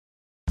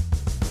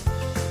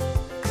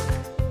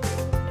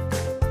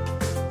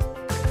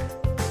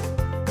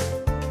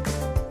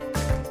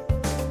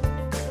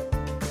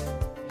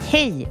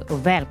Hej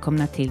och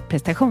välkomna till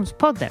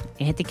Prestationspodden.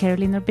 Jag heter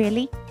Caroline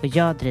Norbeli och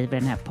jag driver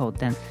den här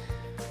podden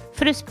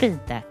för att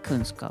sprida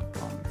kunskap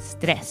om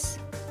stress.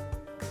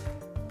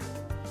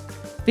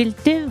 Vill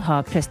du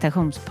ha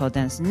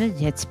Prestationspoddens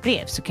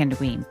nyhetsbrev så kan du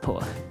gå in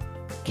på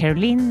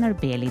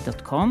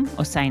carolinenorbeli.com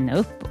och signa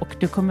upp och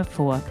du kommer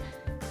få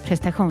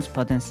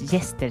Prestationspoddens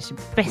gästers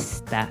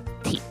bästa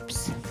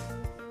tips.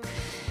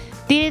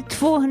 Det är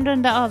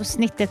 200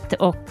 avsnittet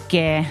och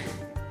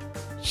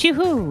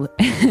tjoho!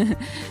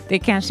 Det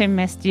kanske är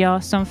mest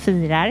jag som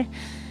firar.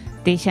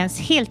 Det känns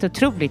helt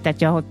otroligt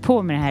att jag har hållit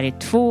på med det här i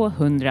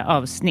 200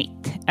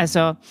 avsnitt.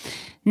 Alltså,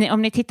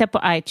 om ni tittar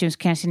på iTunes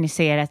kanske ni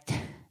ser att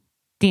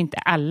det inte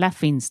alla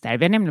finns där.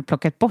 Vi har nämligen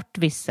plockat bort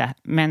vissa,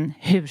 men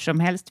hur som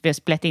helst, vi har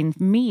spelat in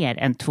mer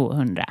än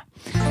 200.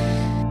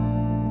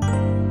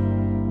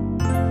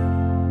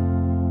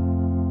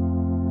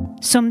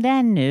 Som det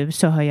är nu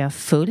så har jag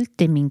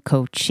fullt i min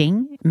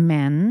coaching,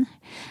 men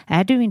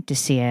är du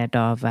intresserad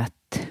av att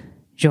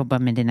jobba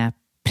med dina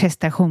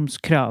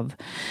prestationskrav,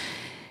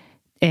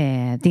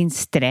 din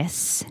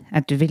stress,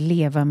 att du vill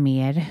leva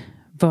mer,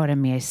 vara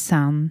mer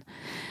sann,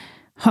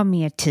 ha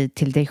mer tid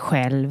till dig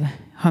själv,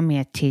 ha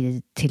mer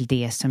tid till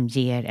det som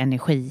ger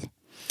energi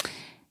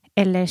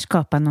eller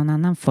skapa någon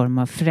annan form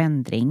av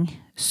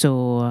förändring,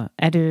 så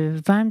är du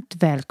varmt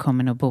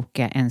välkommen att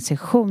boka en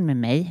session med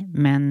mig.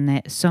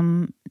 Men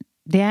som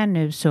det är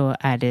nu så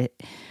är det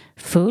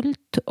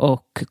fullt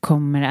och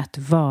kommer att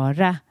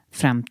vara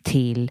fram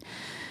till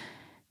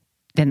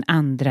den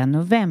 2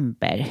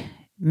 november.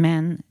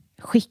 Men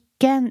skicka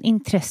en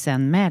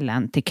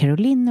intresseanmälan till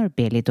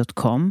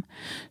carolinenorbeli.com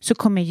så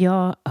kommer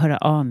jag höra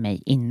av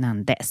mig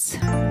innan dess.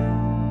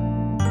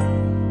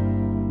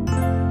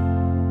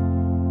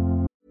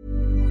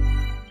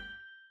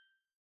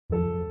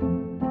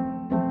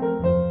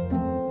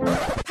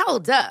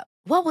 Hold up.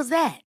 What was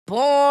that?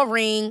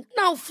 Boring.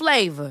 No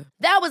flavor.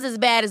 That was as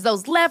bad as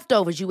those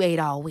leftovers you ate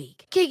all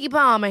week. Keke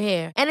Palmer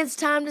here, and it's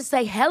time to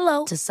say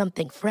hello to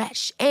something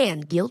fresh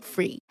and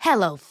guilt-free.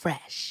 Hello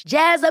Fresh.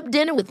 Jazz up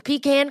dinner with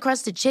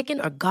pecan-crusted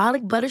chicken or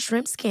garlic butter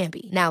shrimp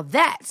scampi. Now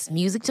that's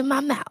music to my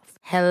mouth.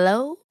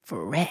 Hello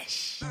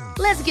Fresh.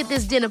 Let's get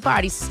this dinner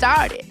party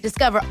started.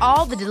 Discover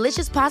all the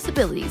delicious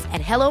possibilities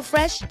at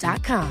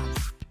hellofresh.com.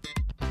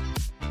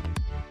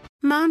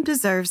 Mom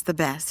deserves the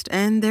best,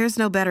 and there's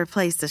no better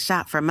place to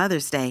shop for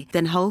Mother's Day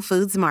than Whole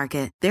Foods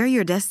Market. They're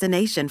your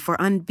destination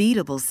for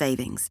unbeatable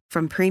savings,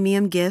 from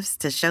premium gifts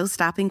to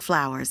show-stopping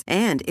flowers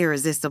and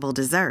irresistible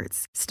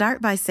desserts.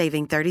 Start by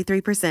saving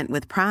 33%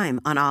 with Prime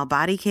on all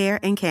body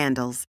care and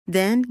candles.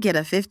 Then get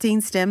a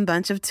 15-stem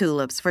bunch of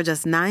tulips for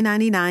just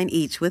 $9.99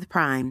 each with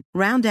Prime.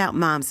 Round out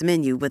Mom's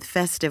menu with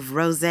festive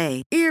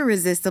rosé,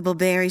 irresistible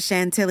berry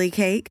chantilly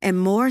cake, and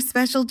more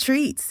special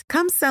treats.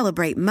 Come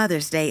celebrate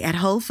Mother's Day at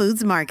Whole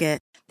Foods Market.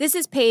 This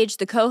is Paige,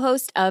 the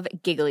co-host of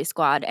Giggly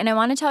Squad, and I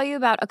want to tell you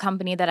about a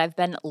company that I've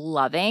been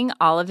loving,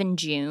 Olive &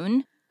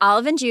 June.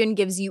 Olive & June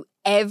gives you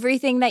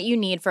everything that you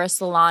need for a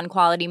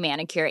salon-quality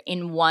manicure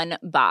in one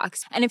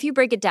box. And if you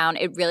break it down,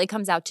 it really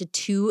comes out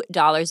to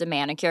 $2 a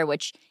manicure,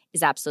 which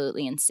is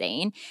absolutely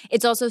insane.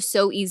 It's also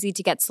so easy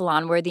to get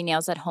salon-worthy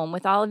nails at home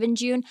with Olive &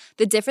 June.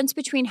 The difference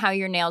between how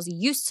your nails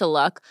used to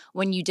look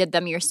when you did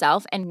them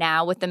yourself and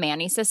now with the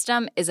Mani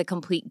system is a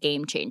complete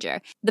game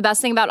changer. The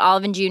best thing about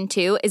Olive & June,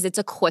 too, is it's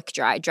a quick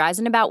dry. Dries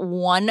in about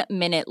 1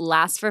 minute,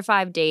 lasts for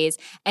 5 days,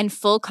 and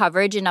full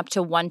coverage in up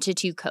to 1 to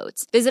 2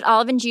 coats. Visit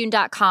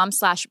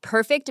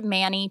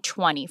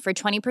oliveandjune.com/perfectmani20 for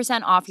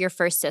 20% off your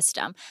first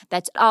system.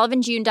 That's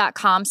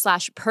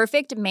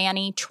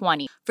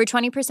oliveandjune.com/perfectmani20 for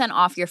 20%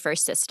 off your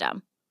first system.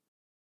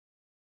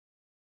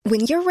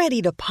 When you're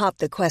ready to pop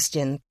the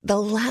question, the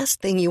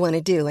last thing you want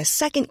to do is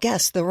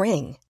second-guess the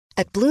ring.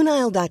 At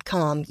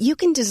BlueNile.com, you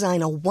can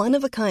design a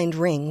one-of-a-kind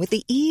ring with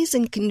the ease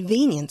and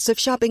convenience of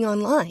shopping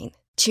online.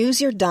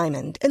 Choose your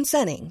diamond and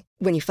setting.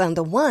 When you find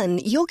the one,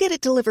 you'll get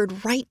it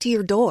delivered right to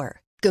your door.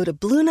 Go to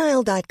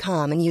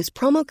BlueNile.com and use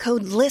promo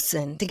code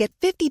LISTEN to get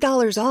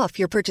 $50 off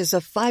your purchase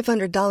of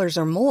 $500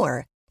 or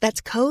more.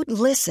 That's code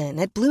LISTEN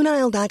at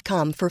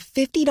BlueNile.com for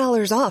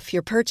 $50 off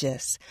your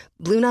purchase.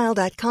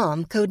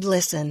 BlueNile.com, code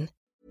LISTEN.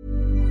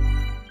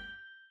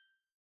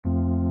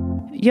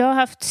 Jag har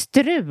haft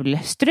strul.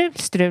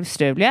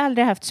 Jag har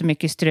aldrig haft så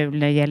mycket strul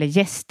när det gäller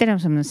gäster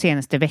som de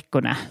senaste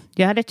veckorna.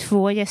 Jag hade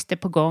 2 gäster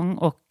på gång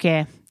och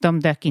de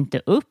dök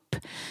inte upp.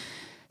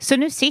 Så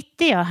nu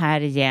sitter jag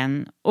här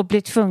igen och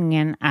blir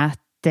tvungen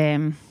att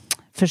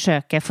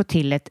försöka få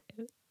till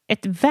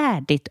ett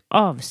värdigt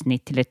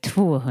avsnitt till det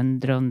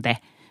 200:e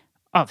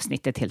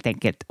avsnittet helt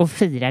enkelt och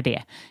fira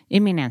det i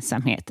min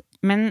ensamhet.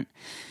 Men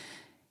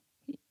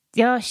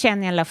jag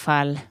känner i alla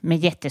fall mig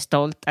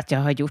jättestolt att jag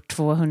har gjort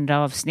 200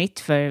 avsnitt,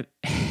 för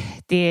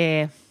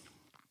det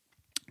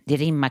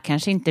rimmar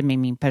kanske inte med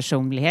min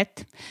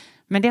personlighet.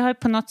 Men det har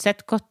på något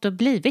sätt gått och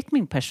blivit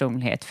min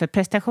personlighet, för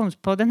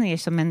prestationspodden är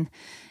som en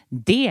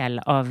del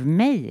av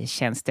mig,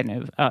 känns det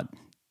nu. Ja,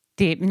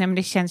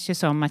 det känns ju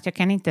som att jag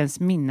kan inte ens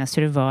minnas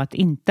hur det var att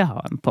inte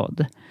ha en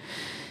podd.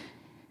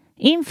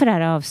 Inför det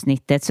här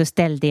avsnittet så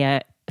ställde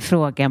jag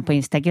frågan på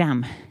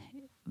Instagram: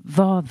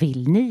 vad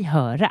vill ni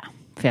höra?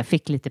 För jag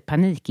fick lite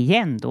panik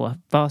igen då.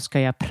 Vad ska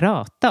jag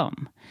prata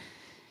om?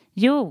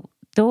 Jo,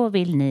 då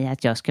vill ni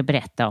att jag ska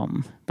berätta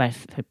om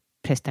varför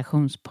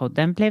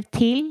prestationspodden blev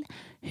till,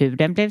 hur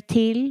den blev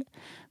till,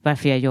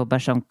 varför jag jobbar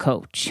som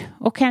coach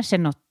och kanske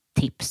något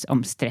tips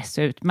om stress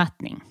och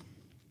utmattning.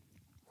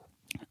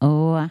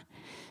 Och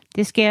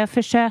det ska jag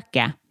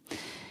försöka.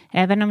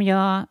 Även om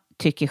jag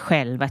tycker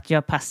själv att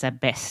jag passar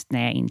bäst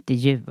när jag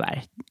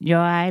intervjuar.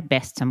 Jag är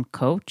bäst som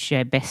coach.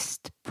 Jag är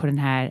bäst på den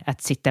här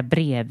att sitta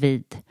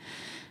bredvid.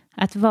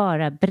 Att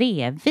vara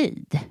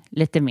bredvid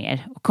lite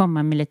mer och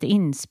komma med lite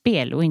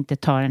inspel och inte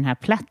ta den här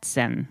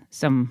platsen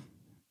som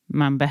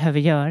man behöver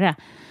göra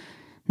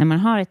när man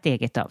har ett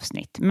eget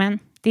avsnitt. Men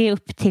det är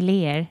upp till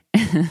er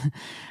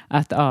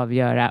att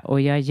avgöra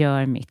och jag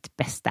gör mitt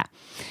bästa.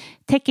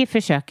 Tänker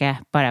försöka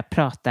bara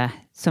prata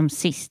som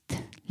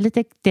sist,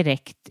 lite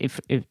direkt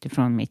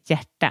utifrån mitt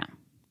hjärta.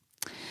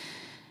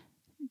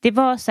 Det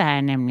var så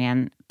här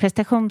nämligen,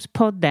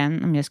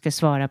 prestationspodden, om jag ska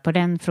svara på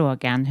den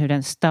frågan, hur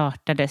den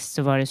startades,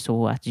 så var det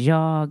så att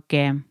jag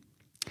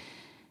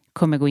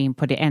kommer gå in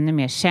på det ännu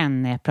mer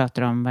sen när jag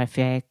pratar om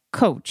varför jag är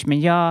coach.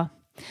 Men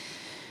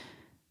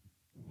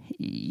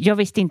jag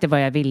visste inte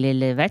vad jag ville i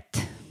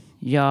livet.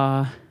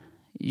 Jag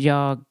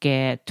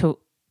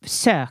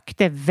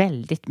sökte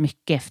väldigt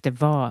mycket efter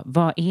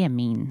vad är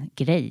min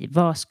grej?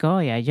 Vad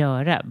ska jag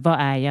göra? Vad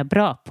är jag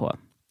bra på?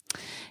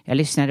 Jag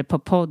lyssnade på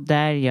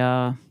poddar,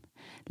 jag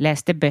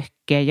läste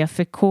böcker, jag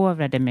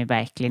förkovrade mig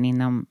verkligen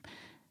inom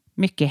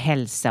mycket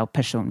hälsa och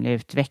personlig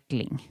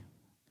utveckling.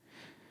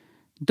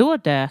 Då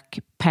dök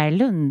Per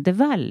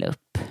Lundevall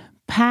upp.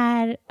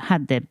 Per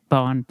hade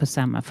barn på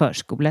samma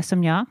förskola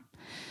som jag.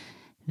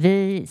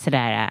 Vi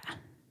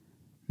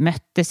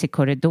möttes i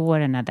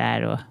korridorerna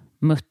där och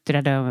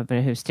muttrade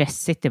över hur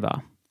stressigt det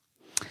var.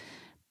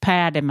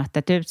 Per hade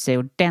mattat ut sig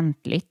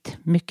ordentligt,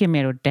 mycket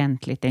mer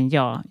ordentligt än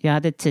jag. Jag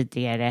hade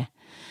tidigare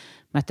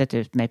mattat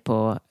ut mig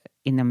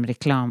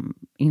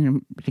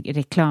inom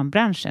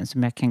reklambranschen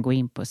som jag kan gå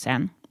in på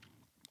sen.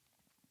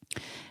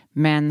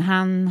 Men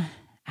han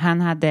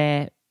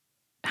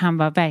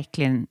var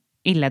verkligen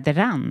illa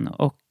däran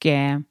och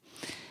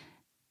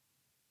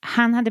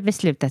han hade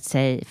beslutat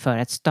sig för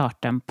att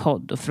starta en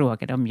podd och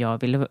frågade om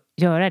jag ville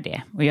göra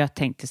det. Och jag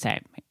tänkte så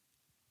här,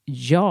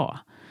 ja.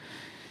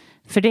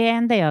 För det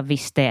enda jag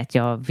visste är att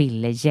jag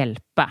ville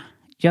hjälpa.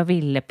 Jag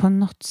ville på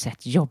något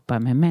sätt jobba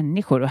med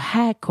människor och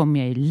här kom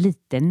jag ju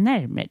lite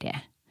närmare det.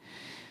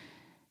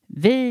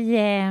 Vi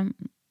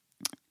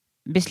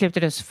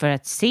beslutade oss för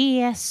att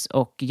ses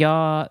och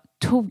jag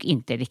tog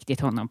inte riktigt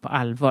honom på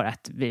allvar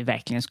att vi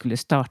verkligen skulle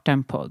starta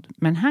en podd.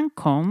 Men han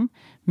kom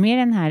med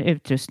den här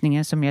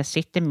utrustningen som jag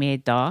sitter med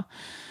idag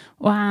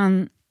och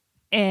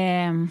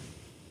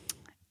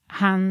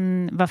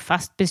han var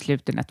fast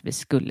besluten att vi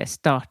skulle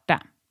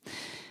starta.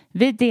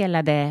 Vi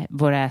delade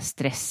våra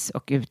stress-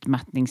 och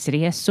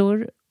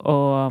utmattningsresor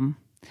och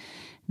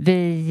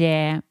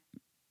vi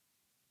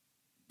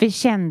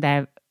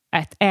kände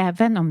att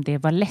även om det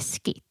var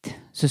läskigt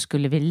så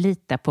skulle vi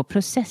lita på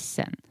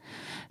processen.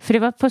 För det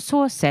var på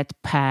så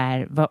sätt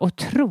Per var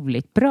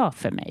otroligt bra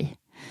för mig.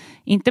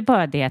 Inte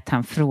bara det att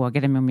han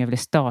frågade mig om jag ville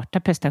starta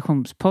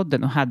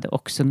prestationspodden och hade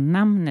också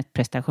namnet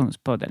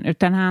prestationspodden.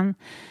 Utan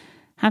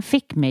han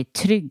fick mig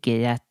trygg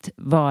i att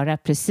vara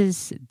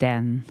precis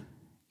den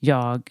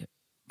jag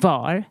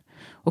var.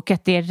 Och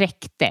att det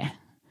räckte.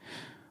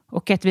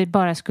 Och att vi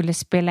bara skulle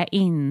spela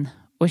in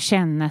och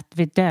känna att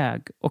vi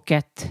dög. Och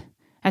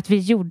att vi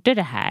gjorde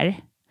det här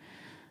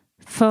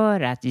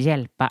för att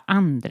hjälpa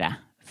andra.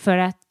 För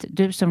att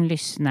du som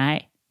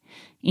lyssnar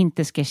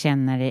inte ska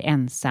känna dig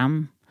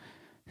ensam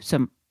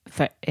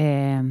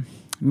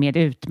med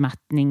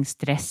utmattning,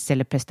 stress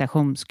eller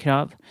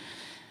prestationskrav.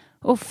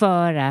 Och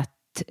för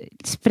att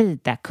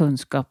sprida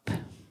kunskap.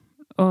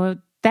 Och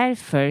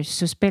därför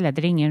så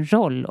spelade det ingen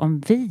roll om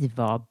vi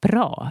var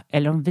bra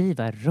eller om vi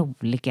var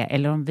roliga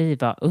eller om vi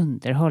var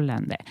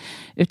underhållande.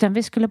 Utan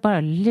vi skulle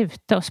bara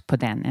luta oss på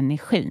den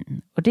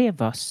energin. Och det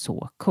var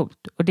så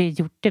coolt. Och det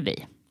gjorde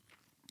vi.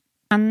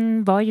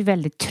 Han var ju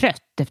väldigt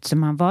trött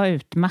eftersom han var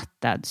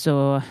utmattad.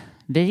 Så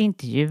vi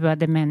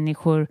intervjuade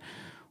människor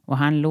och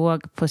han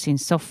låg på sin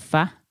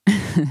soffa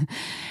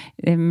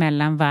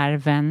mellan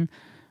varven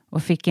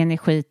och fick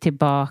energi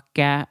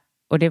tillbaka.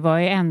 Och det var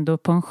ju ändå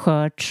på en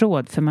skör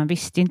tråd för man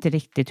visste inte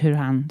riktigt hur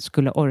han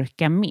skulle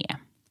orka med.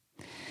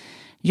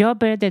 Jag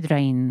började dra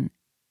in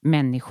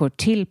människor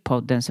till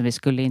podden som vi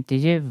skulle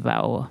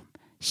intervjua och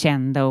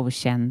kända och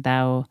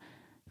okända och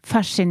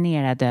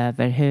fascinerad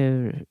över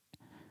hur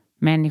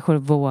människor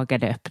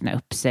vågade öppna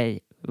upp sig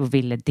och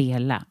ville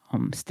dela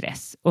om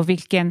stress. Och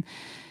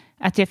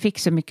att jag fick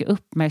så mycket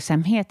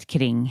uppmärksamhet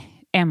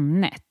kring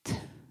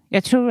ämnet.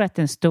 Jag tror att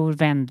en stor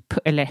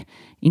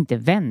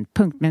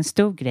men en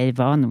stor grej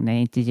var nog när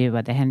jag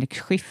intervjuade Henrik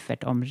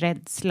Schyffert om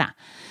rädsla.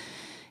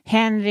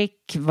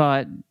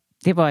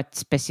 Det var ett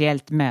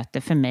speciellt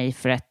möte för mig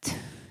för att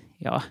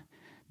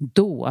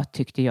då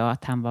tyckte jag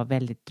att han var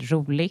väldigt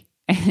rolig.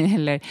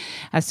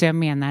 Jag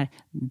menar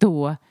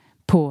då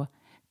på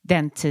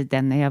den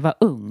tiden när jag var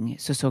ung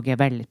så såg jag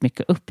väldigt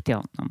mycket upp till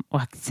honom.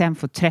 Och att sen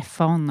få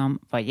träffa honom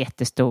var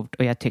jättestort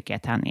och jag tycker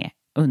att han är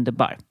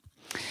underbar.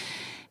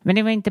 Men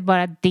det var inte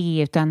bara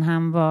det, utan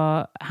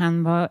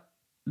han var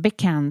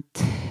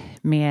bekant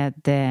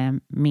med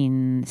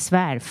min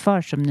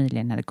svärfar som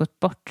nyligen hade gått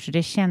bort. Så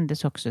det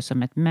kändes också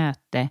som ett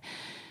möte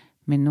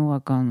med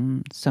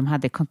någon som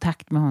hade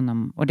kontakt med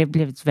honom. Och det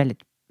blev ett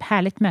väldigt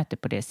härligt möte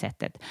på det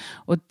sättet.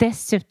 Och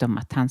dessutom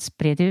att han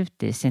spred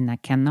ut i sina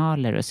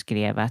kanaler och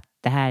skrev att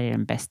det här är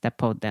den bästa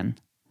podden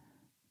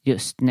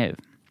just nu.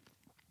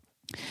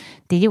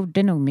 Det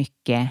gjorde nog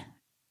mycket.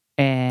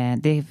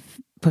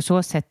 På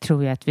så sätt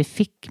tror jag att vi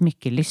fick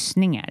mycket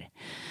lyssningar.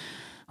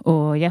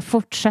 Och jag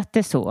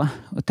fortsatte så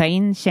att ta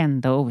in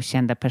kända och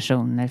okända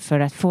personer för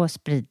att få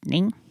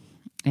spridning.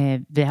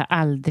 Vi har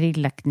aldrig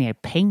lagt ner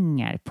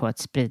pengar på att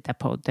sprida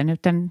podden,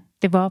 utan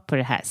det var på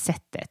det här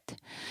sättet.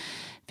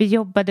 Vi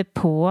jobbade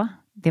på.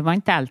 Det var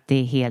inte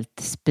alltid helt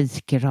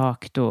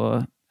spikrakt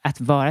och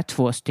att vara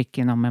 2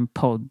 stycken om en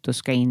podd och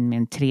ska in med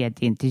en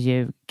 3:e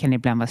intervju kan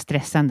ibland vara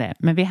stressande.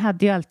 Men vi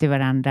hade ju alltid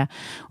varandra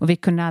och vi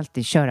kunde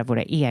alltid köra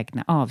våra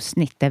egna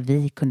avsnitt där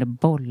vi kunde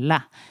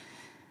bolla.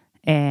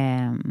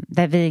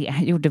 Där vi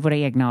gjorde våra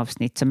egna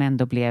avsnitt som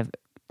ändå blev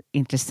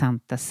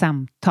intressanta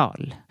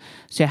samtal.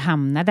 Så jag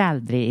hamnade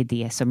aldrig i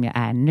det som jag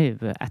är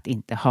nu, att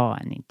inte ha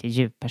en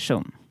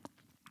intervjuperson.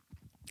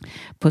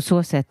 På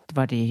så sätt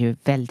var det ju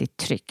väldigt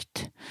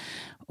tryggt.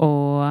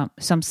 Och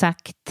som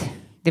sagt,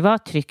 det var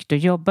tryggt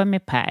att jobba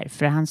med Per,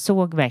 för han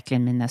såg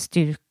verkligen mina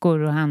styrkor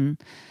och han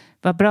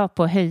var bra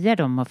på att höja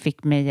dem och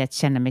fick mig att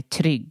känna mig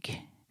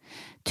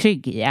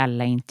trygg i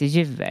alla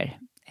intervjuer.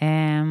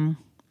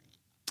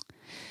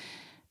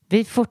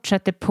 Vi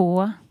fortsatte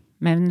på,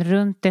 men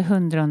runt det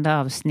 100:e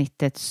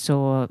avsnittet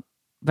så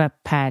var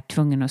Per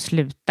tvungen att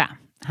sluta.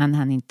 Han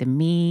hann inte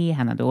med,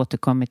 han hade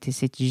återkommit till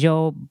sitt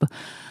jobb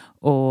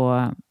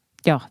och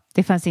ja,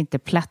 det fanns inte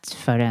plats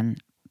för en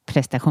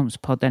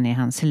prestationspodden i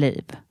hans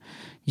liv.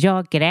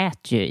 Jag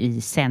grät ju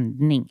i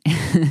sändning.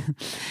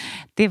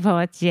 Det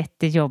var ett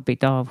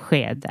jättejobbigt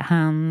avsked.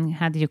 Han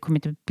hade ju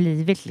kommit och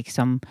blivit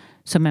liksom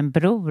som en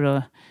bror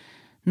och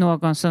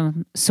någon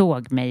som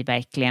såg mig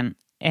verkligen.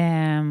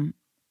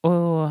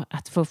 Och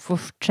att få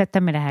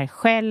fortsätta med det här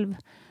själv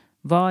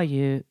var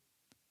ju...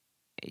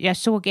 Jag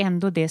såg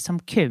ändå det som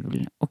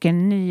kul och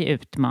en ny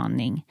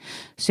utmaning.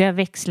 Så jag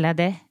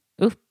växlade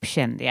upp,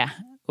 kände jag.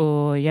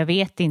 Och jag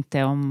vet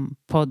inte om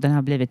podden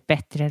har blivit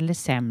bättre eller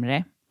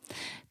sämre.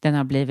 Den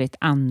har blivit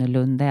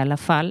annorlunda i alla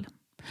fall.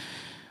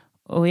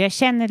 Och jag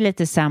känner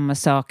lite samma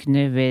sak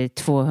nu i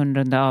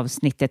 200:e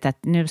avsnittet,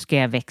 att nu ska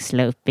jag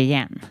växla upp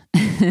igen.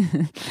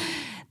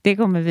 Det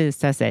kommer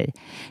visa sig.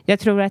 Jag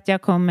tror att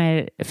jag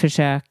kommer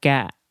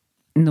försöka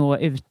nå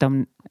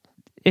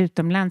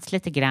utomlands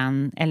lite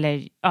grann.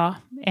 Eller ja,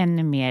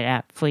 ännu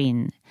mera få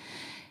in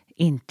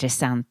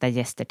intressanta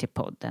gäster till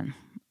podden.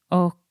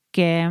 Och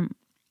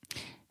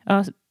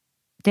ja,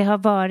 det har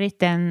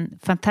varit en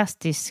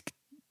fantastisk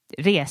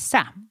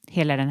resa,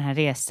 hela den här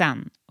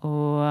resan.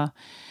 Och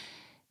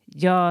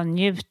jag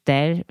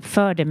njuter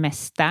för det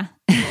mesta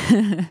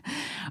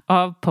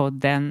av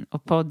podden.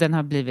 Och podden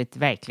har blivit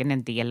verkligen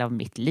en del av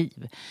mitt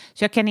liv.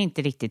 Så jag kan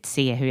inte riktigt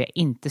se hur jag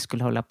inte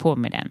skulle hålla på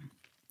med den.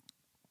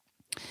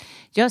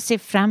 Jag ser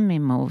fram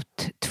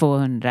emot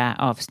 200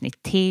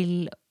 avsnitt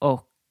till.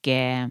 Och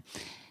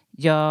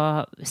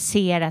jag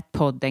ser att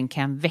podden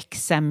kan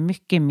växa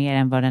mycket mer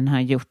än vad den har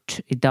gjort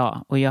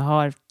idag. Och jag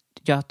har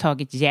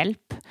tagit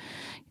hjälp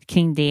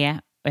kring det.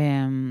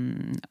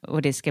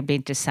 Och det ska bli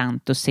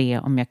intressant att se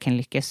om jag kan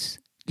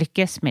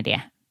lyckas med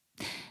det.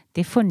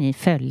 Det får ni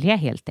följa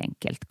helt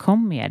enkelt.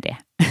 Kommer jag det?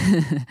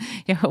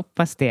 Jag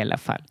hoppas det i alla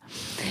fall.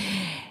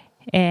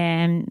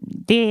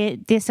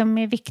 Det som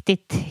är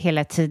viktigt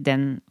hela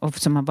tiden och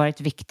som har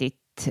varit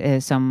viktigt,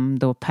 som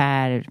då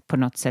Per på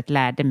något sätt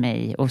lärde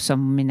mig och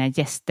som mina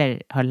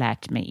gäster har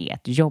lärt mig, är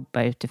att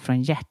jobba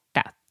utifrån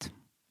hjärtat.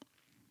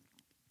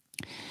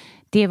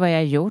 Det är vad jag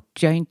har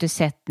gjort. Jag har inte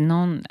sett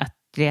någon att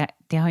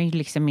det har ju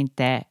liksom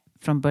inte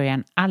från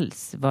början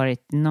alls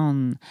varit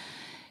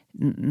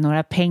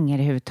några pengar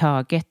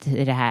överhuvudtaget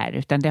i det här,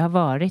 utan det har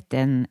varit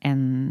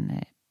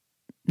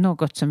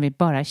något som vi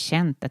bara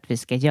känt att vi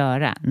ska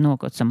göra,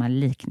 något som har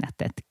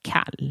liknat ett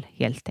kall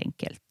helt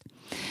enkelt.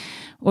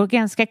 Och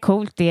ganska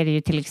coolt är det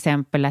ju till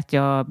exempel att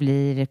jag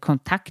blir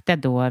kontaktad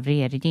då av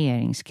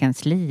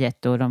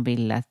regeringskansliet och de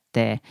vill att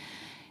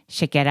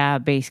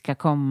Shekarabi ska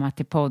komma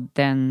till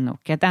podden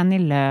och att Annie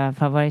Lööf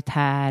har varit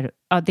här.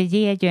 Ja, det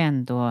ger ju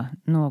ändå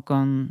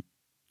någon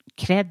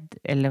cred,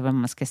 eller vad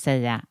man ska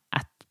säga,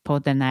 att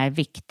podden är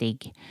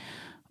viktig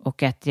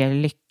och att jag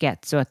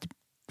lyckats, så att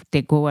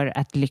det går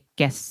att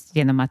lyckas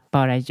genom att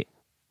bara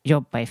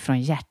jobba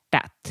ifrån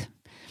hjärtat.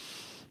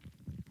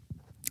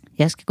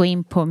 Jag ska gå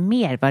in på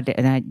mer vad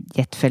det har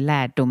gett för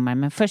lärdomar,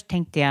 men först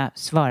tänkte jag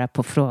svara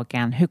på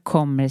frågan: hur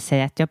kommer det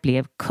sig att jag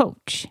blev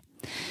coach?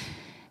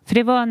 För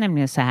det var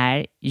nämligen så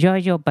här, jag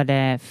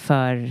jobbade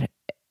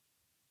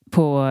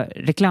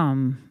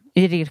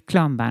i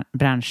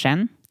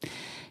reklambranschen.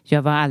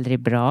 Jag var aldrig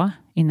bra.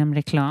 inom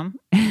reklam.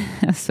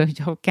 Alltså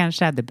jag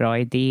kanske hade bra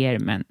idéer,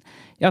 men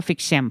jag fick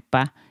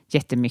kämpa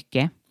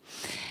jättemycket.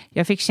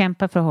 Jag fick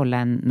kämpa för att hålla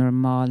en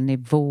normal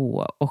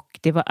nivå och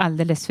det var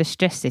alldeles för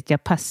stressigt.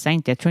 Jag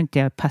tror inte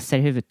jag passar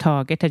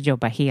överhuvudtaget att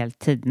jobba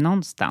heltid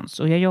någonstans.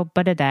 Och jag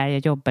jobbade där,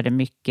 jag jobbade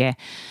mycket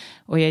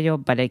och jag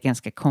jobbade i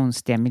ganska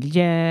konstiga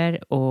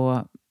miljöer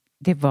och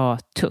det var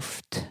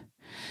tufft.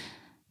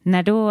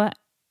 När då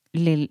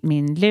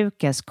min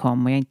Lukas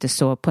kom och jag inte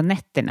sov på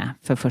nätterna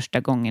för första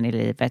gången i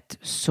livet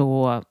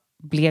så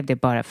blev det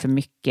bara för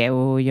mycket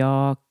och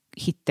jag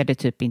hittade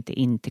typ inte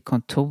in till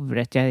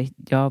kontoret.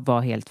 Jag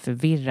var helt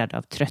förvirrad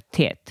av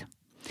trötthet.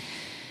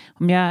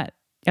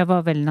 Jag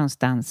var väl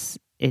någonstans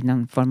i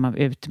någon form av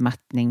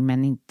utmattning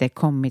men inte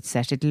kommit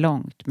särskilt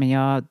långt. Men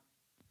jag,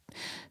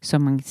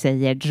 som man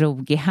säger,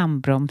 drog i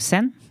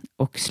handbromsen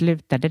och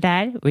slutade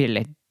där.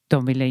 Eller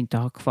de ville inte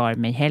ha kvar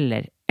mig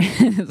heller.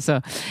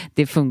 Så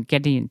det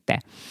funkade ju inte.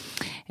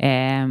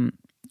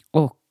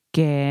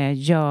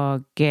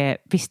 Jag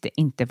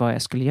visste inte vad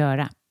jag skulle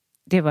göra.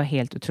 Det var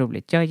helt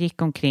otroligt. Jag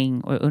gick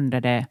omkring och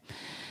undrade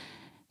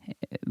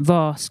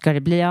vad ska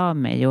det bli av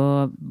mig?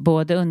 Och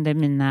både under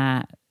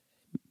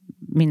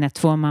mina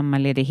 2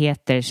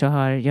 mammaledigheter så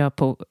har jag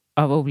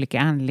av olika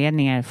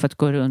anledningar fått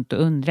gå runt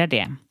och undra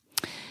det.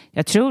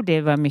 Jag tror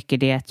det var mycket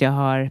det att jag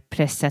har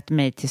pressat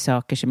mig till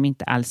saker som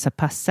inte alls har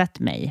passat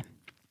mig.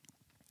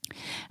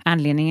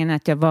 Anledningen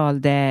att jag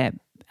valde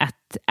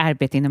att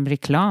arbeta inom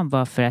reklam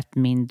var för att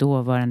min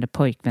dåvarande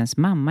pojkväns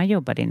mamma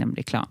jobbade inom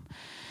reklam.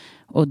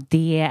 Och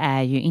det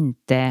är ju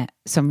inte,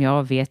 som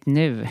jag vet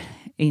nu,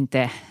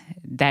 inte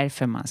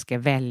därför man ska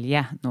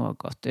välja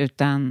något.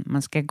 Utan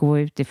man ska gå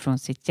utifrån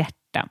sitt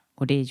hjärta.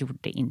 Och det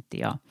gjorde inte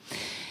jag.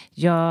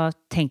 Jag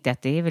tänkte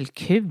att det är väl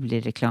kul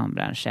i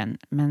reklambranschen.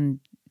 Men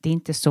det är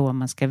inte så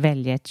man ska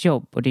välja ett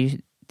jobb. Och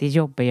det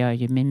jobbar jag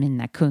ju med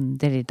mina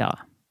kunder idag.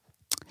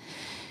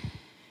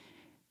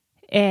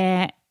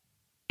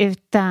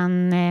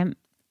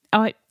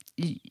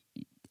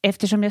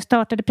 Eftersom jag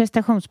startade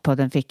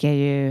prestationspodden fick jag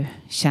ju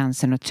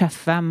chansen att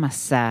träffa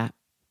massa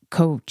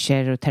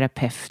coacher och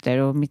terapeuter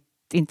och mitt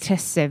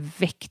intresse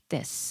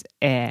väcktes.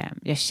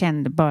 Jag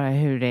kände bara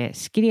hur det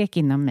skrek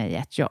inom mig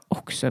att jag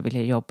också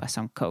ville jobba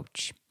som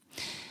coach.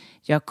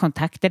 Jag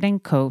kontaktade en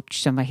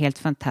coach som var helt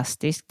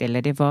fantastisk,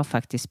 eller det var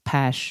faktiskt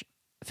Pers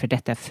för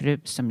detta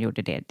fru som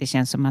gjorde det. Det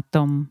känns som att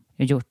de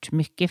har gjort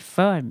mycket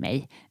för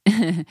mig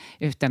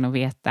utan att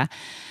veta.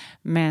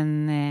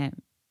 Men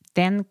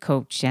den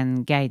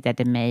coachen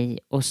guidade mig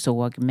och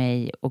såg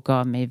mig och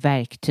gav mig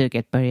verktyg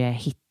att börja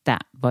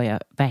hitta vad jag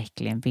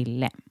verkligen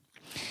ville.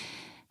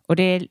 Och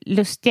det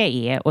lustiga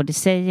är, och det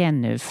säger jag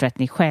nu för att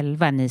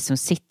ni som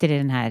sitter i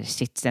den här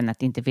sitsen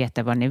att inte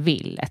veta vad ni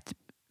vill, att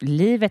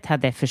livet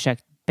hade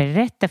försökt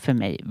berätta för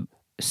mig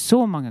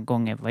så många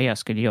gånger vad jag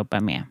skulle jobba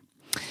med.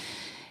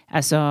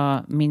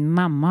 Alltså min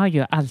mamma har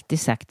ju alltid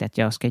sagt att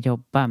jag ska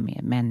jobba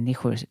med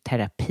människor,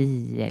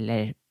 terapi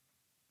eller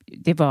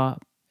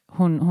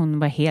hon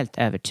var helt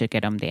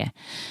övertygad om det.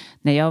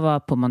 När jag var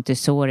på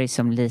Montessori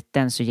som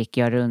liten så gick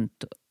jag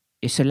runt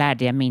så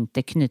lärde jag mig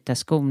inte knyta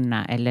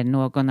skorna eller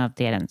någon av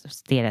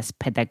deras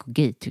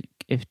pedagogik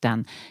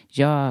utan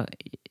jag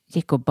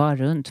gick och bar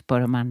runt på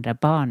de andra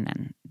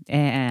barnen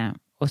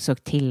och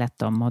såg till att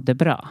de mådde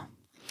bra.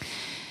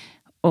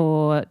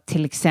 Och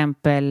till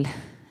exempel,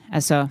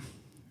 alltså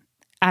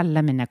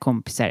alla mina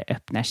kompisar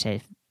öppnar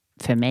sig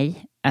för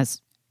mig.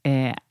 Alltså,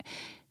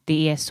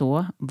 det är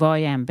så, var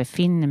jag än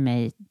befinner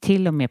mig,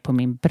 till och med på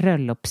min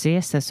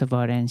bröllopsresa så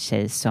var det en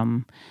tjej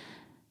som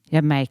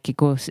jag märker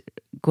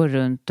går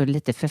runt och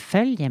lite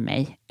förföljer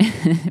mig.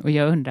 Och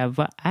jag undrar,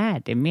 vad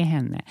är det med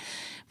henne?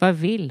 Vad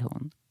vill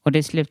hon? Och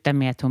det slutar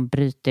med att hon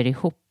bryter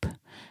ihop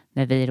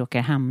när vi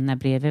råkar hamna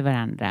bredvid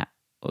varandra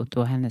och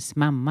då hennes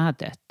mamma har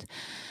dött.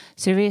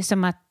 Så det är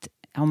som att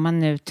om man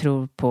nu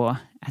tror på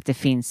att det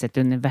finns ett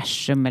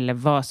universum eller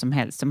vad som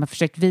helst som har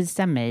försökt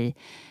visa mig,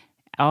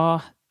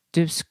 ja,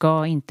 du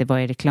ska inte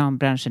vara i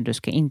reklambranschen, du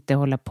ska inte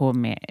hålla på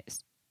med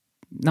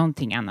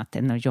någonting annat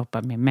än att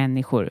jobba med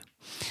människor.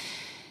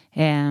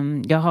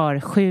 Jag har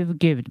 7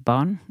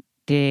 gudbarn.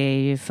 Det är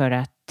ju för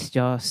att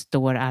jag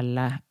står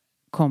alla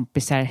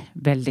kompisar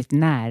väldigt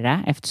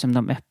nära eftersom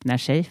de öppnar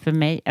sig för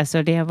mig.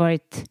 Alltså det har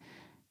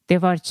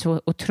varit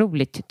så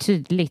otroligt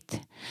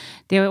tydligt.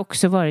 Det har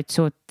också varit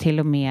så till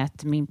och med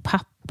att min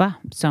pappa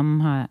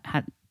som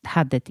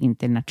hade ett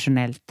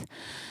internationellt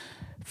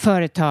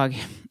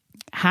företag,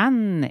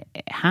 han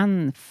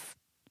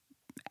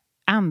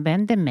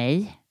använde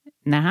mig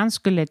när han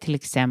skulle till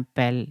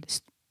exempel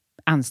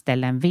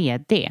anställa en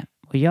vd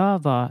och jag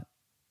var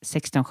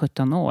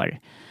 16-17 år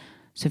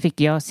så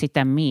fick jag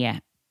sitta med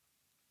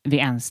vid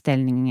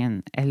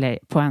anställningen eller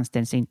på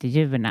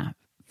anställningsintervjuerna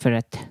för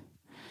att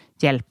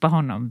hjälpa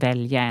honom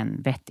välja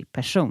en vettig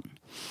person.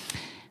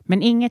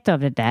 Men inget av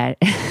det där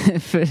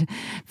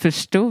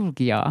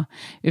förstod jag,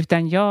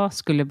 utan jag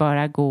skulle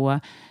bara gå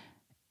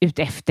ut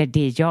efter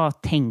det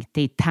jag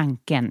tänkte i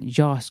tanken,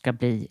 jag ska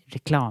bli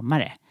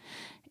reklamare.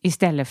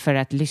 Istället för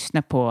att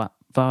lyssna på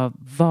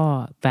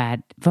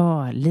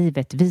vad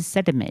livet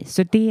visade mig.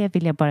 Så det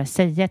vill jag bara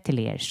säga till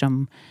er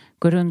som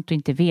går runt och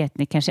inte vet.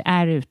 Ni kanske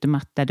är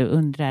utmattade och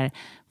undrar,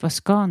 vad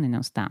ska ni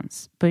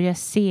någonstans? Börja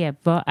se,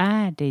 vad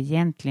är det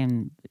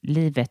egentligen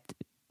livet,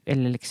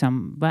 eller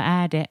liksom, vad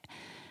är det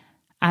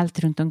allt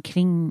runt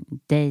omkring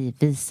dig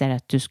visar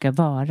att du ska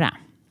vara?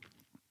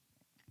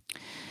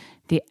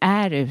 Det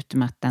är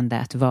utmattande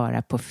att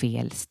vara på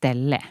fel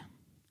ställe.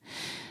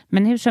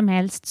 Men hur som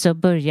helst så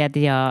började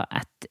jag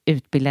att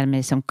utbilda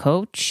mig som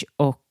coach,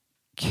 och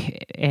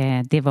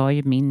det var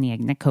ju min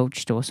egna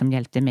coach då som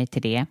hjälpte mig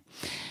till det.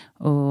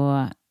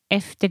 Och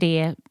efter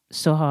det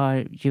så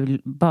har ju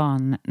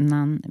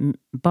banan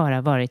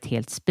bara varit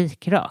helt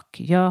spikrak.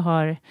 Jag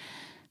har,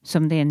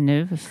 som det är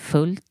nu,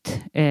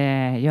 fullt.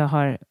 Jag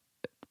har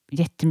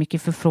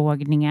jättemycket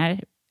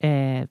förfrågningar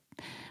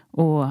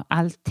och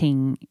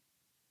allting.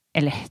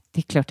 Eller det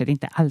är klart att det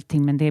inte är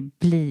allting, men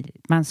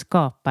man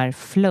skapar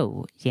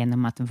flow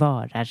genom att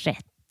vara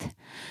rätt.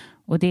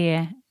 Och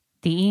det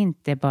är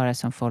inte bara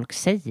som folk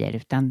säger,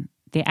 utan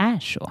det är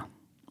så.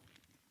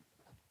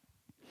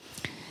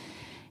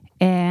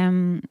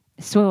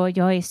 Så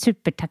jag är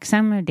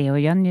supertacksam med det, och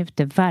jag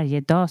njuter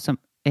varje dag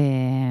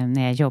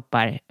när jag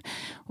jobbar.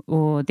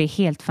 Och det är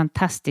helt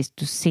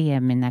fantastiskt att se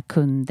mina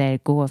kunder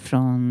gå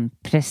från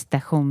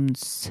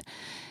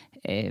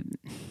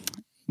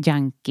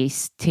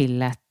junkies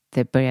till att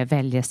börja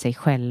välja sig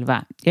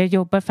själva. Jag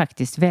jobbar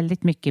faktiskt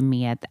väldigt mycket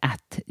med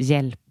att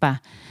hjälpa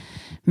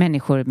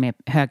människor med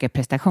höga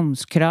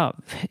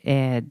prestationskrav.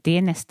 Det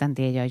är nästan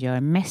det jag gör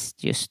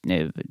mest just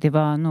nu. Det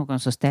var någon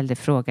som ställde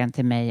frågan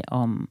till mig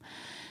om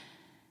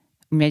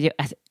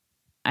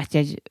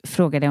jag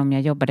frågade om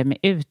jag jobbade med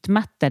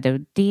utmattade, och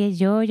det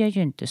gör jag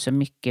ju inte så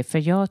mycket, för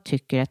jag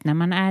tycker att när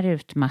man är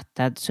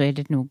utmattad så är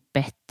det nog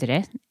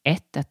bättre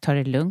 1. Att ta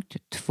det lugnt,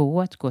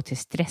 2. Att gå till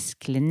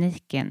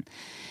stresskliniken,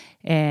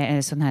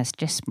 en sån här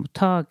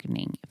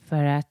stressmottagning,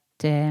 för att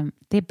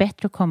det är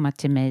bättre att komma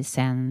till mig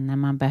sen när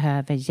man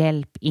behöver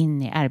hjälp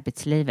in i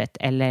arbetslivet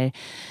eller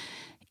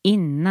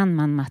innan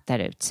man mattar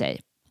ut sig,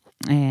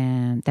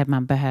 där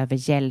man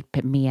behöver hjälp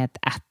med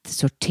att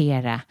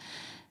sortera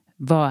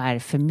vad är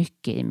för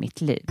mycket i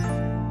mitt liv.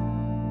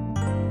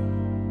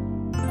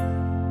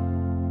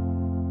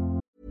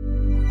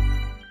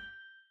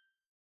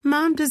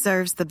 Mom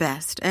deserves the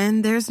best,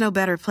 and there's no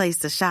better place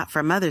to shop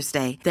for Mother's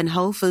Day than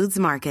Whole Foods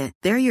Market.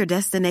 They're your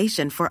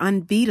destination for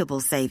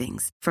unbeatable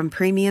savings, from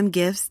premium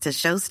gifts to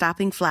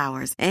show-stopping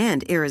flowers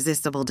and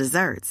irresistible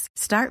desserts.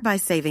 Start by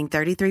saving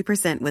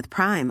 33% with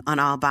Prime on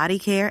all body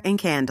care and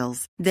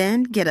candles.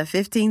 Then get a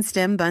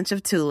 15-stem bunch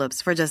of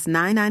tulips for just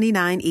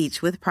 $9.99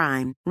 each with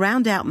Prime.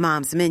 Round out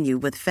Mom's menu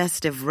with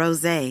festive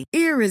rosé,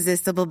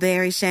 irresistible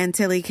berry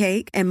chantilly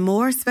cake, and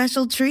more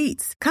special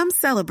treats. Come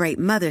celebrate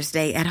Mother's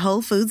Day at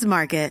Whole Foods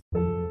Market.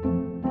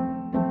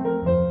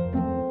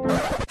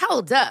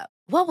 Hold up.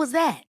 What was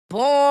that?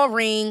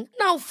 Boring.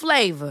 No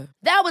flavor.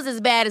 That was as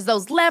bad as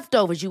those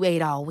leftovers you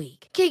ate all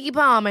week. Keke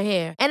Palmer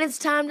here, and it's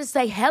time to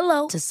say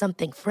hello to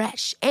something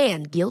fresh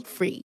and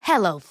guilt-free.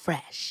 Hello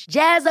Fresh.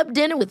 Jazz up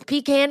dinner with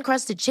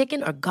pecan-crusted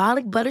chicken or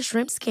garlic butter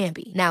shrimp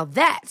scampi. Now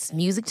that's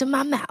music to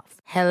my mouth.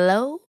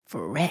 Hello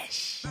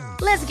Fresh.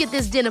 Let's get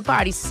this dinner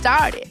party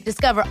started.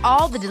 Discover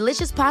all the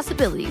delicious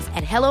possibilities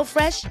at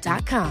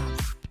hellofresh.com.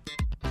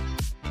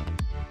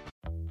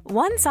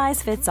 One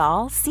size fits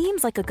all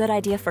seems like a good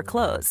idea for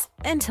clothes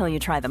until you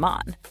try them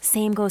on.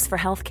 Same goes for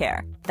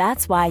healthcare.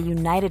 That's why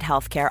United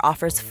Healthcare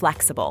offers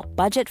flexible,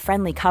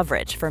 budget-friendly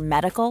coverage for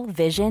medical,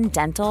 vision,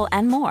 dental,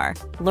 and more.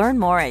 Learn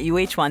more at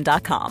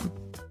uh1.com.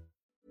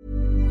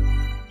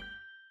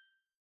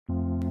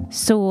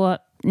 Så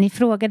ni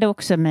frågade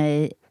också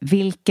mig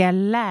vilka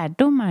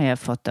lärdomar jag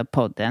fått av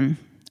podden.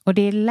 Och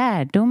det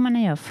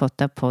lärdomarna jag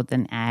fått av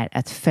podden är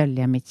att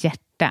följa mitt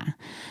hjärta.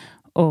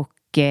 Och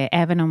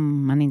även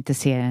om man inte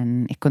ser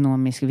en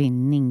ekonomisk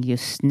vinning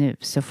just nu,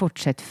 så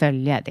fortsätt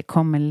följa. Det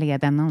kommer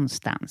leda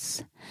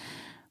någonstans.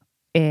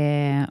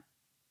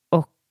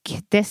 Och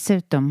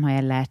dessutom har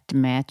jag lärt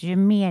mig att ju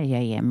mer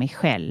jag ger mig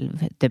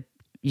själv,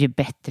 ju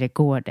bättre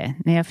går det.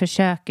 När jag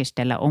försöker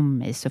ställa om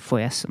mig så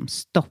får jag som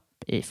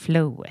stopp i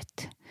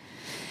flowet.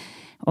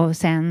 Och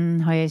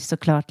sen har jag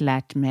såklart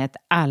lärt mig att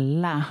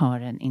alla har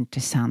en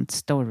intressant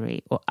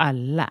story och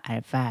alla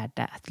är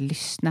värda att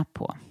lyssna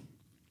på.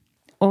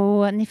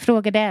 Och ni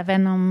frågade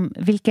även om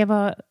vilka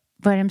var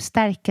de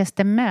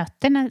starkaste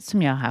mötena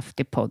som jag har haft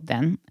i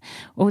podden.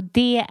 Och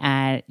det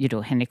är ju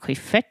då Henrik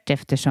Schyffert,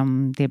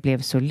 eftersom det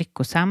blev så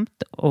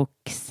lyckosamt. Och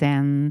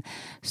sen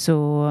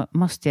så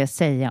måste jag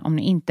säga, om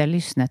ni inte har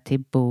lyssnat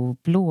till Bo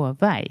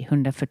Blåberg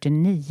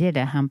 149,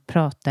 där han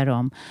pratar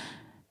om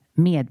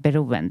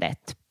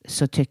medberoendet,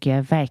 så tycker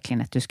jag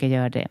verkligen att du ska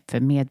göra det. För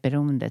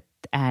medberoendet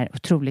är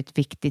otroligt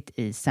viktigt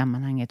i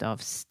sammanhanget av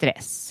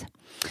stress.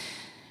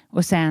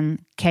 Och sen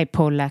Kai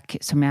Pollak,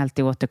 som jag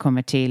alltid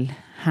återkommer till.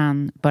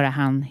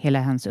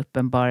 Hela hans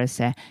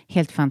uppenbarelse.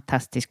 Helt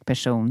fantastisk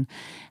person.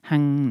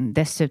 Han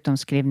dessutom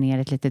skrev ner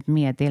ett litet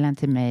meddelande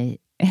till mig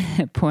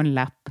på en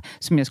lapp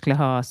som jag skulle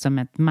ha som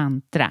ett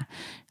mantra.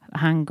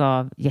 Han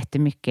gav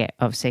jättemycket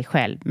av sig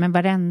själv. Men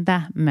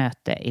varenda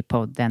möte i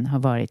podden har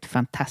varit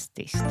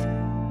fantastiskt.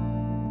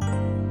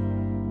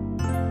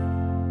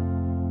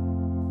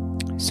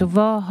 Så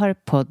vad har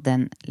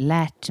podden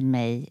lärt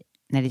mig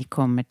när det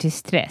kommer till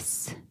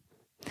stress?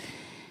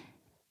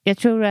 Jag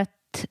tror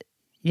att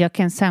jag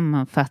kan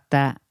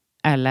sammanfatta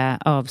alla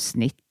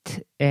avsnitt.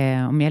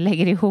 Om jag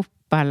lägger ihop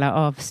alla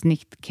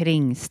avsnitt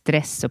kring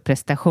stress och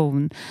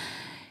prestation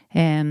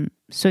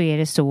så är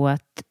det så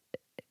att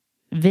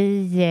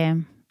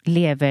vi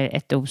lever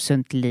ett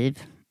osunt liv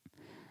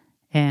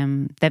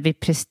där vi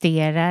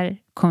presterar,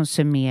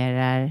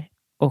 konsumerar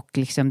och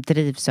liksom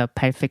drivs av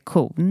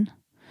perfektion.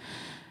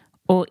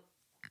 Och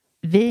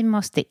vi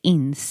måste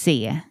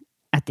inse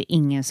att det är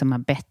ingen som har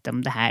bett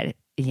om det här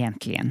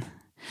egentligen.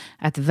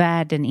 Att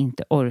världen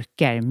inte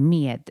orkar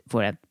med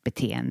vårt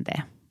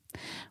beteende.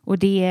 Och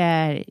det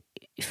är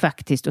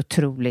faktiskt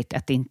otroligt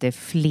att det inte är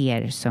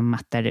fler som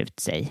mattar ut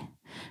sig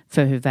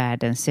för hur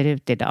världen ser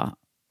ut idag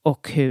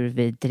och hur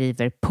vi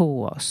driver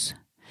på oss.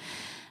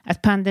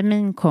 Att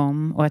pandemin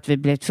kom och att vi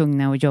blev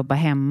tvungna att jobba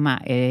hemma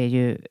är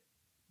ju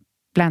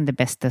bland det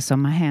bästa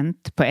som har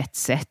hänt på ett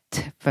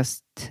sätt.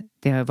 Fast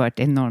det har varit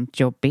enormt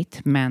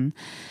jobbigt. Men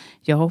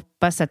jag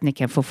hoppas att ni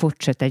kan få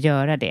fortsätta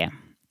göra det.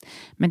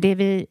 Men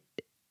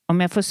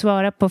om jag får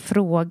svara på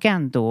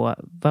frågan då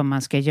vad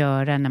man ska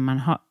göra när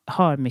man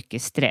har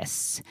mycket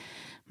stress.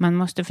 Man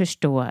måste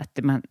förstå att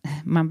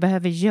man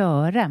behöver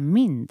göra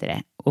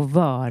mindre och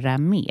vara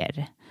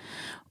mer.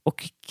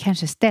 Och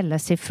kanske ställa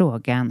sig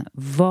frågan,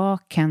 vad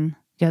kan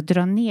jag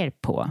dra ner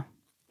på?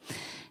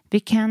 Vi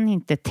kan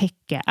inte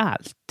täcka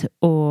allt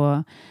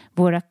och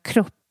våra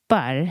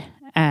kroppar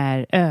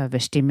är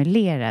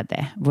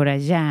överstimulerade. Våra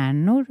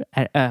hjärnor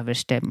är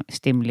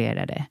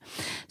överstimulerade.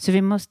 Så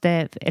vi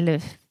måste,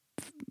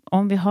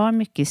 om vi har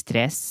mycket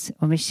stress,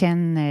 om vi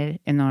känner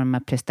enorma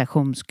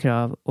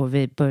prestationskrav och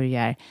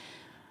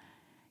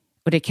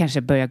och det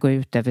kanske börjar gå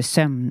ut över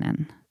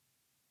sömnen.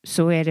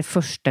 Så är det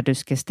första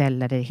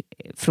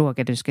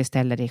fråga du ska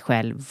ställa dig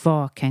själv.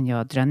 Vad kan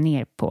jag dra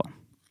ner på?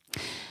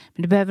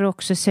 Men du behöver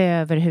också se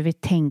över hur vi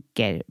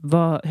tänker.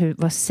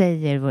 Vad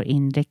säger vår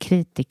inre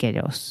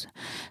kritiker oss?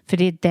 För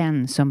det är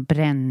den som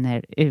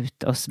bränner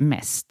ut oss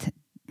mest.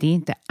 Det är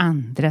inte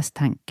andras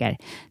tankar.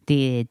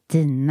 Det är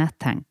dina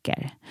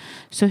tankar.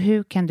 Så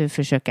hur kan du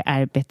försöka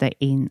arbeta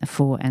in och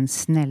få en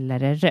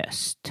snällare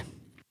röst?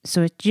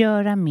 Så att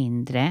göra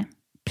mindre.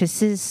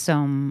 Precis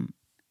som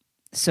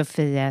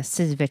Sofia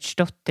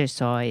Sivertsdotter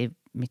sa i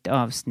mitt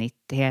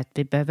avsnitt. Är att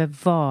vi behöver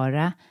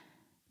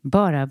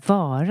bara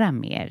vara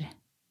mer.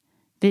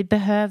 Vi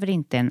behöver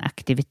inte en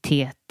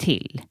aktivitet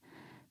till.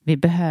 Vi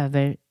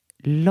behöver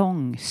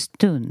lång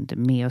stund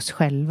med oss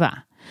själva.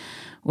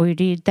 Och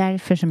det är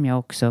därför som jag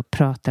också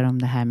pratar om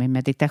det här med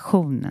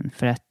meditationen.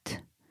 För att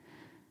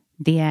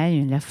det är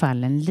ju i alla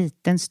fall en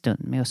liten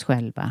stund med oss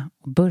själva.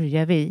 Och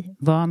börjar vi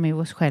vara med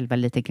oss själva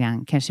lite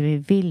grann, kanske vi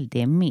vill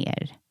det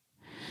mer.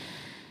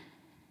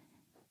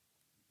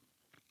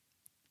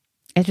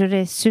 Jag tror det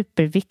är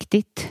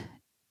superviktigt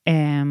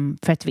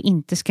för att vi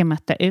inte ska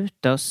matta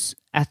ut oss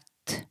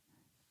att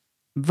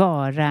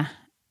vara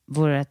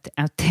vårt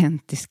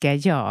autentiska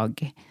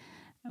jag.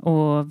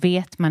 Och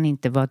vet man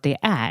inte vad det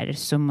är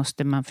så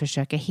måste man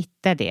försöka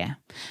hitta det.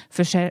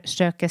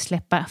 Försöka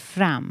släppa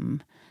fram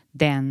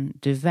den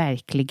du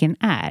verkligen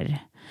är.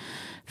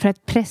 För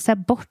att pressa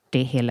bort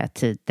det hela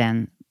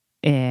tiden,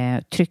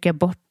 trycka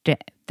bort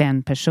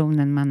den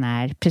personen man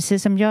är,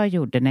 precis som jag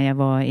gjorde när jag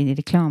var i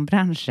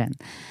reklambranschen,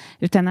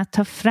 utan att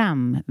ta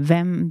fram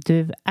vem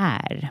du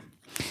är.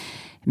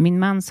 Min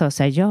man sa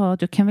så här, ja,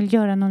 du kan väl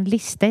göra någon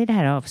lista i det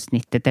här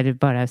avsnittet där du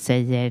bara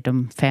säger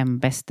de 5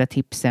 bästa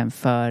tipsen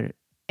för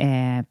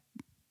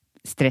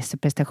stress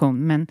och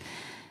prestation. Men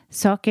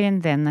saken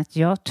är den att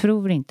jag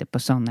tror inte på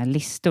sådana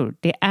listor.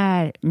 Det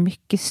är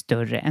mycket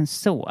större än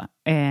så.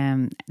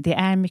 Det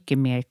är mycket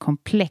mer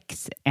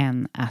komplex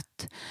än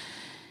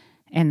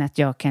att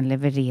jag kan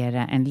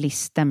leverera en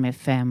lista med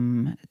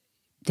 5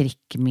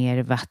 drick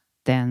mer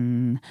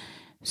vatten,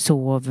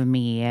 sov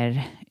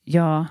mer.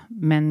 Ja,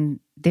 men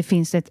det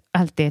finns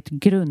alltid ett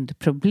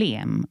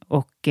grundproblem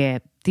och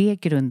det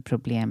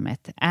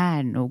grundproblemet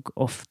är nog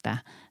ofta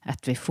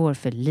att vi får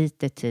för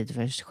lite tid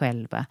för oss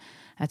själva.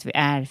 Att vi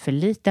är för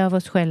lite av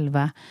oss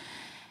själva.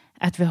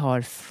 Att vi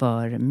har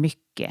för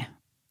mycket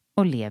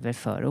och lever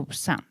för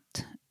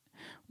osant.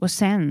 Och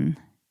sen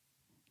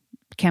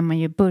kan man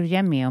ju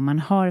börja med, om man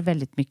har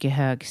väldigt mycket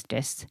hög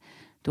stress,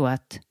 då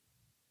att,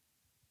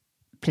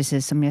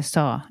 precis som jag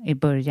sa i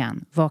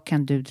början, vad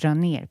kan du dra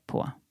ner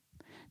på?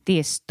 Det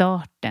är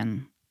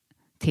starten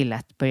till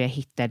att börja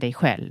hitta dig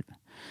själv.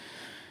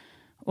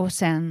 Och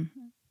sen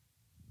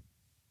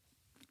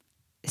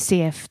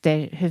se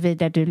efter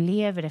huruvida du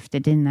lever efter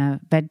dina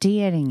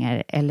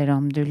värderingar eller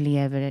om du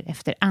lever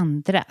efter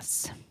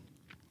andras.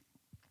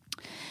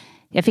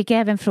 Jag fick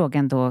även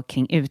frågan då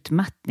kring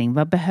utmattning.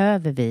 Vad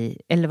behöver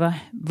vi? Eller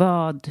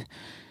vad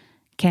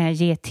kan jag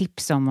ge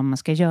tips om vad man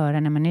ska göra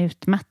när man är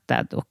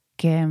utmattad?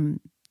 Och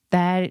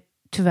där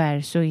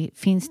tyvärr så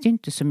finns det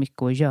inte så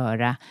mycket att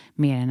göra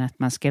mer än att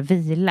man ska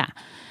vila.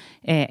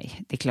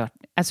 Det är klart,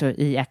 alltså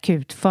i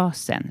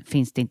akutfasen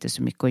finns det inte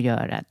så mycket att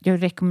göra.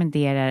 Jag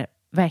rekommenderar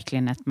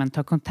verkligen att man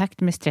tar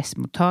kontakt med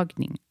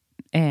stressmottagning.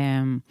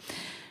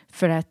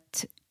 För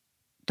att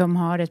de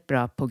har ett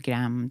bra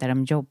program där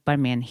de jobbar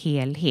med en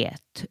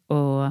helhet.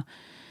 Och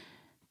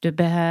du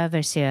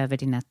behöver se över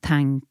dina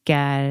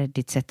tankar,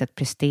 ditt sätt att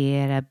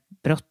prestera,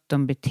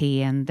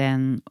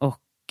 bråttombeteenden och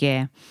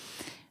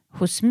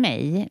hos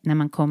mig, när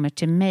man kommer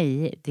till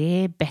mig,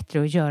 det är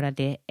bättre att göra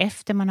det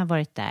efter man har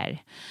varit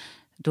där.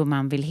 Då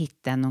man vill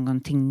hitta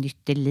någonting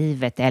nytt i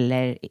livet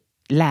eller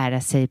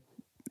lära sig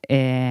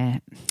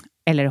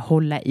eller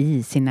hålla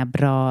i sina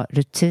bra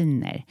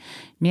rutiner.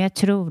 Men jag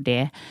tror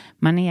det,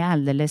 man är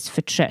alldeles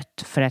för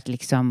trött för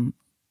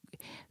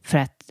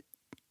att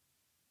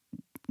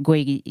gå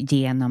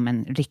igenom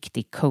en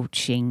riktig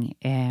coaching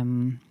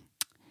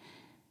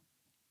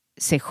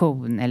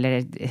session.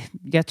 Eller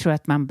jag tror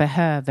att man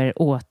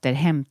behöver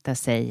återhämta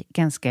sig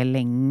ganska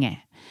länge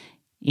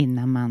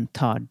innan man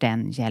tar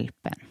den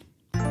hjälpen.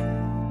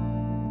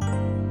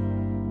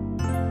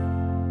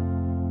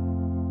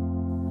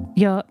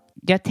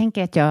 Jag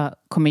tänker att jag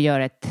kommer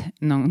göra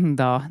någon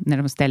dag när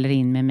de ställer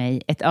in med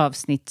mig ett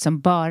avsnitt som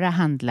bara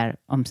handlar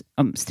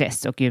om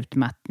stress och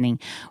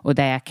utmattning och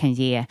där jag kan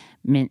ge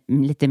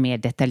lite mer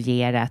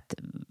detaljerat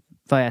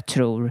vad jag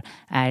tror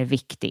är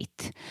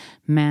viktigt.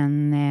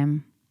 Men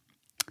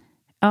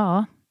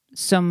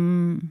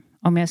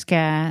om jag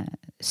ska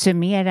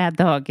summera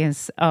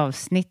dagens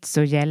avsnitt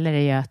så gäller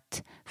det ju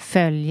att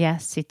följa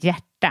sitt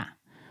hjärta.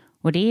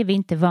 Och det är vi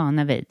inte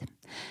vana vid.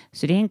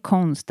 Så det är en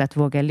konst att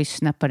våga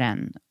lyssna på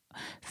den.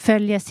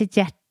 Följa sitt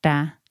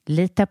hjärta,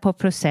 lita på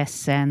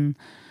processen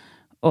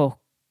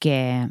och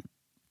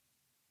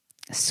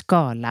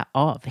skala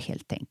av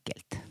helt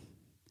enkelt.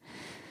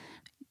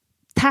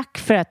 Tack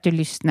för att du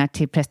lyssnar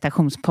till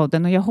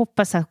prestationspodden och jag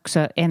hoppas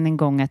också än en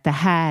gång att det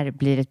här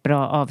blir ett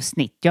bra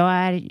avsnitt. Jag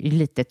är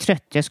lite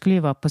trött, jag skulle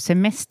ju vara på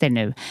semester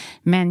nu,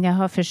 men jag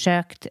har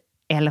försökt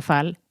i alla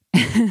fall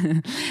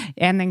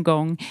än en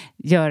gång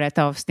göra ett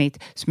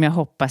avsnitt som jag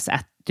hoppas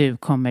att du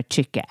kommer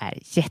tycka är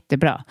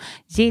jättebra.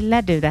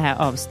 Gillar du det här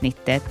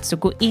avsnittet så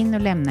gå in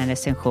och lämna en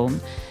recension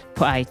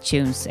på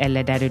iTunes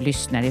eller där du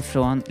lyssnar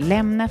ifrån.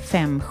 Lämna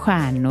 5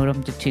 stjärnor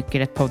om du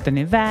tycker att podden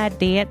är värd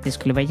det. Det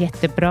skulle vara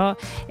jättebra.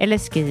 Eller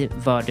skriv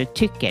vad du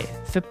tycker.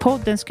 För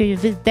podden ska ju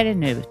vidare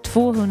nu.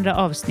 200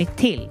 avsnitt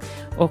till.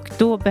 Och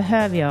då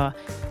behöver jag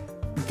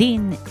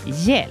din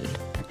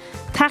hjälp.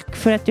 Tack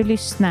för att du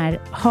lyssnar.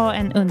 Ha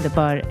en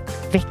underbar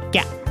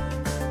vecka.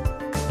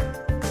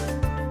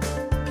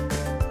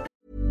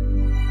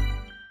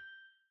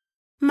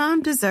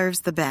 Mom deserves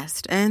the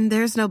best, and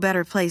there's no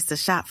better place to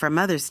shop for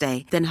Mother's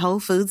Day than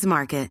Whole Foods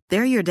Market.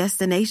 They're your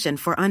destination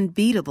for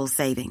unbeatable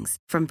savings,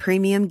 from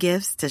premium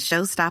gifts to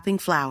show-stopping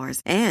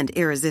flowers and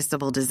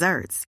irresistible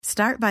desserts.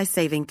 Start by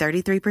saving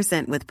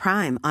 33% with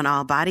Prime on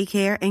all body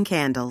care and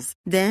candles.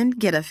 Then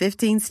get a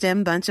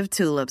 15-stem bunch of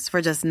tulips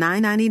for just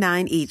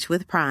 $9.99 each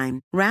with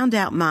Prime. Round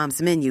out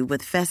Mom's menu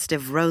with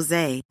festive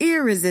rosé,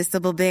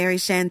 irresistible berry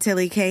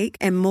chantilly cake,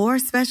 and more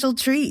special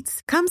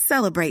treats. Come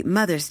celebrate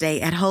Mother's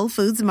Day at Whole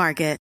Foods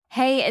Market.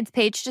 Hey, it's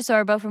Paige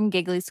DeSorbo from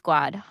Giggly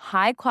Squad.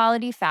 High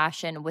quality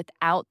fashion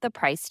without the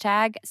price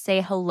tag.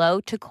 Say hello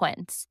to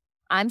Quince.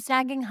 I'm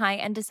snagging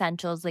high-end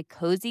essentials like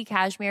cozy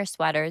cashmere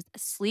sweaters,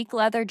 sleek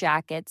leather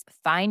jackets,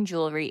 fine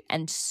jewelry,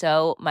 and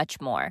so much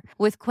more.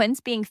 With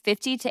Quince being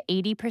 50 to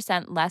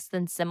 80% less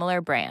than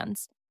similar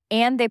brands.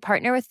 And they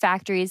partner with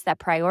factories that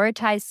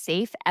prioritize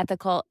safe,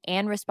 ethical,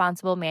 and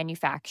responsible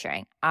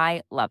manufacturing.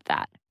 I love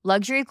that.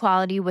 Luxury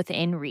quality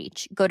within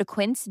reach. Go to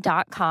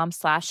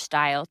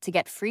quince.com/style to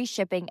get free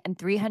shipping and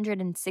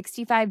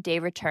 365-day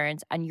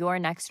returns on your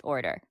next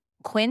order.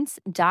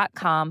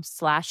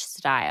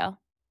 Quince.com/style.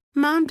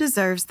 Mom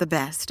deserves the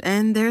best,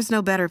 and there's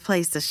no better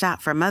place to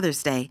shop for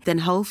Mother's Day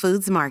than Whole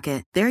Foods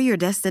Market. They're your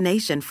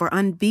destination for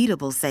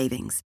unbeatable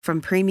savings, from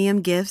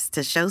premium gifts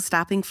to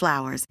show-stopping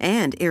flowers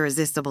and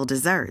irresistible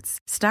desserts.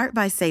 Start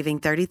by saving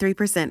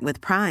 33% with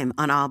Prime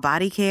on all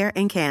body care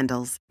and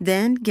candles.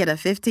 Then get a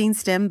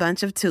 15-stem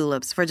bunch of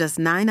tulips for just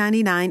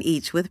 $9.99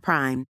 each with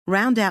Prime.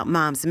 Round out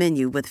Mom's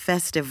menu with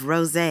festive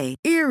rosé,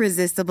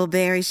 irresistible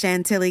berry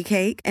chantilly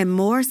cake, and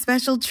more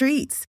special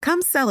treats.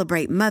 Come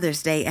celebrate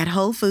Mother's Day at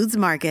Whole Foods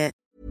Market.